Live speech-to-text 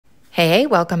Hey,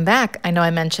 welcome back. I know I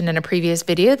mentioned in a previous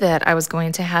video that I was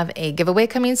going to have a giveaway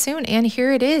coming soon, and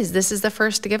here it is. This is the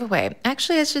first giveaway.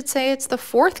 Actually, I should say it's the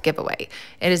fourth giveaway.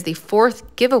 It is the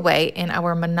fourth giveaway in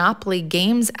our Monopoly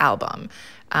Games album.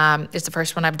 It's the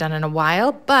first one I've done in a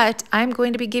while, but I'm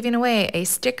going to be giving away a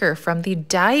sticker from the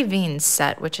diving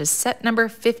set, which is set number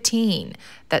 15.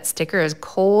 That sticker is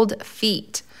Cold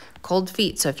Feet. Cold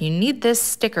Feet. So if you need this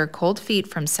sticker, Cold Feet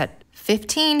from set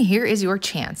 15, here is your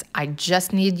chance. I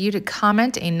just need you to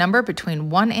comment a number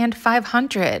between 1 and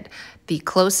 500. The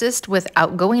closest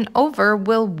without going over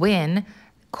will win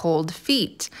Cold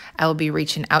Feet. I will be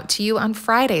reaching out to you on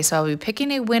Friday, so I'll be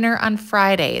picking a winner on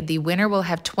Friday. The winner will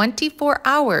have 24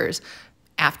 hours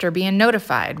after being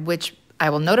notified, which I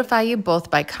will notify you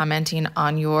both by commenting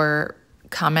on your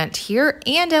comment here,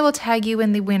 and I will tag you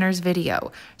in the winner's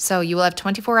video. So you will have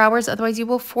 24 hours, otherwise you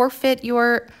will forfeit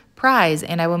your prize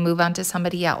and I will move on to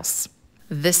somebody else.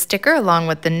 This sticker, along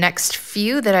with the next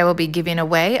few that I will be giving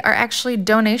away, are actually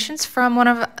donations from one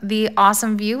of the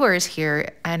awesome viewers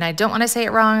here. And I don't want to say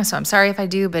it wrong, so I'm sorry if I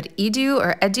do, but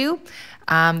Edu,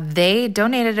 they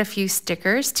donated a few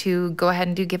stickers to go ahead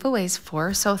and do giveaways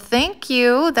for. So thank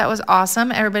you. That was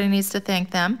awesome. Everybody needs to thank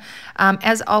them.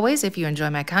 As always, if you enjoy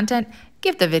my content,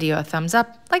 give the video a thumbs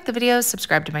up, like the video,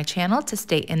 subscribe to my channel to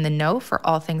stay in the know for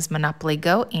all things Monopoly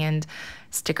Go, and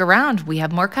stick around. We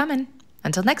have more coming.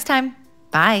 Until next time,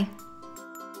 bye.